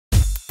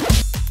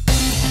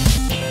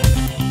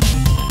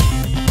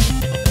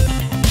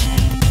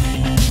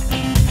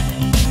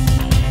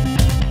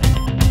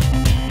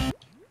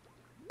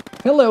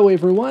Hello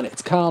everyone,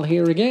 it's Carl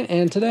here again,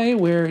 and today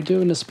we're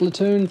doing a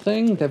Splatoon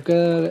thing. They've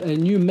got a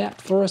new map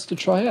for us to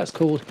try out. It's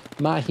called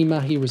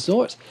Mahi-Mahi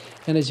Resort,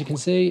 and as you can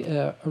see,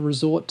 a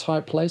resort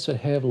type place would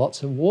have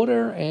lots of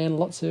water and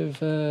lots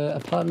of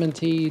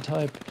apartment-y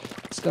type,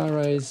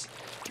 skyrise,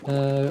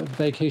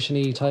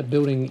 vacation-y type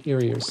building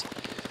areas.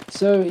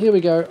 So here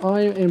we go.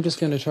 I am just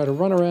going to try to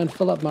run around,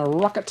 fill up my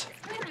rocket,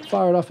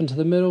 fire it off into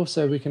the middle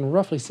so we can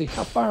roughly see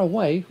how far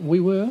away we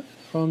were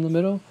from the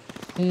middle,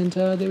 and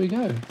there we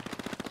go.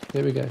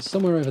 There we go,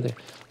 somewhere over there.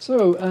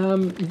 So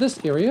this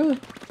area,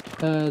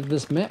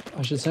 this map,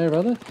 I should say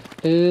rather,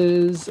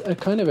 is a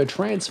kind of a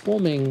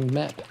transforming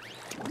map.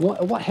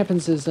 What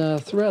happens is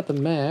throughout the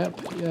map,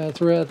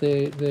 throughout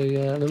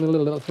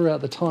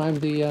the time,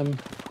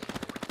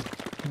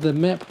 the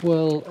map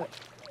will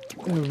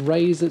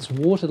raise its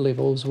water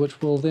levels,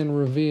 which will then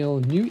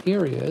reveal new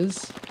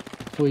areas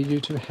for you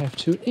to have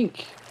to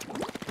ink.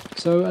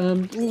 So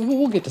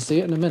we'll get to see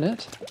it in a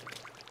minute.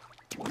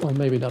 Well,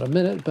 maybe not a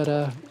minute, but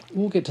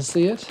we'll get to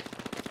see it.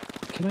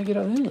 Can I get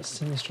out there? Let's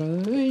try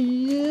that.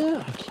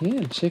 Yeah, I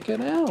can. Check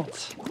it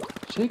out.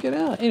 Check it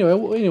out.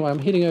 Anyway, I'm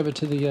heading over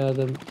to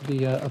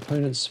the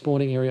opponent's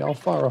spawning area. I'll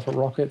fire off a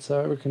rocket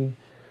so we can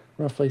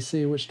roughly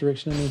see which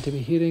direction I need to be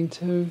heading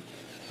to.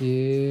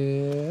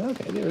 Yeah,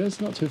 okay, there it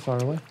is. Not too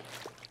far away.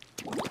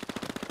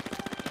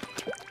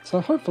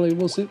 So hopefully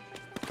we'll see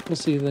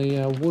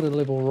the water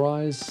level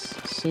rise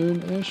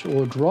soon-ish,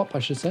 or drop, I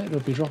should say. It'll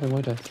be dropping,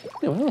 won't it?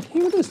 Anyway, oh,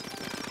 here it is.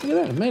 Look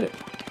at that, I made it.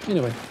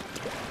 Anyway,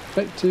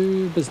 back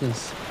to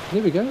business.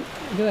 There we go.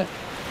 Look at that.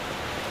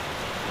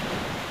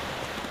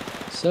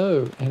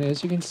 So, and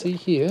as you can see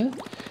here,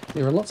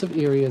 there are lots of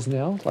areas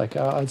now. Like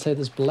I'd say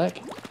this black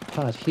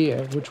part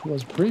here, which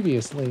was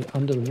previously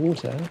under the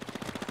water,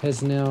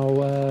 has now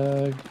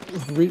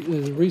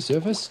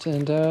resurfaced,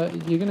 and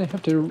you're going to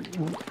have to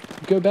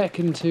go back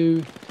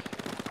into...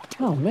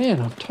 Oh man,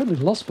 I've totally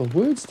lost for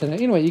words today.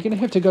 Anyway, you're going to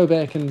have to go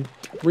back and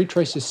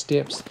retrace your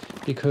steps,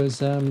 because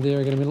there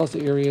are going to be lots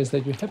of areas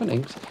that you haven't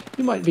inked.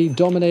 You might be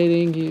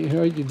dominating,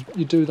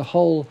 you do the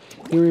whole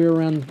area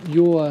around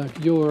your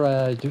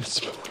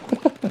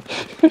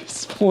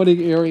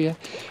spawning area,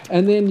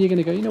 and then you're going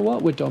to go, you know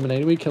what, we're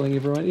dominating, we're killing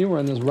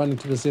everyone is running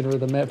to the center of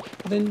the map.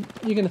 But then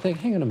you're going to think,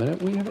 hang on a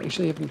minute, we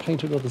haven't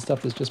painted all the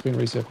stuff that's just been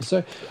resurfaced.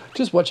 So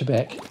just watch your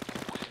back,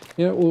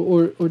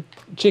 or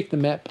check the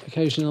map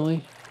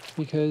occasionally,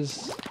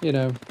 because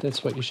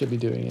that's what you should be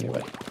doing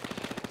anyway.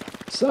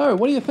 So,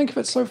 what do you think of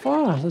it so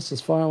far? Let's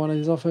just fire one of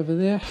these off over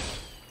there.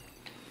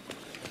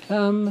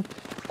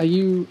 Are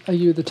you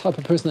the type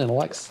of person that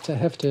likes to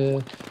have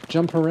to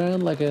jump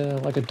around like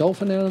a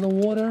dolphin out of the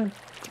water?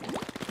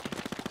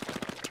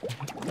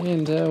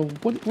 And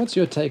what's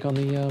your take on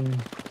the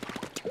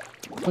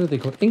what are they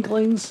called?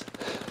 Inklings?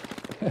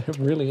 I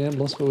really am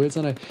lost for words,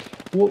 aren't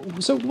I?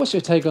 So, what's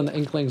your take on the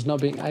Inklings not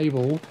being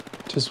able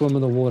to swim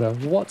in the water?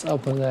 What's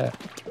up with that?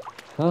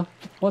 Huh?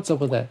 What's up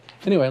with that?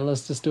 Anyway,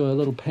 let's just do a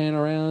little pan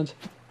around,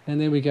 and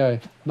there we go.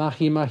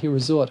 Mahi-Mahi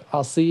Resort.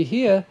 I'll see you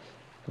here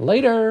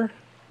later.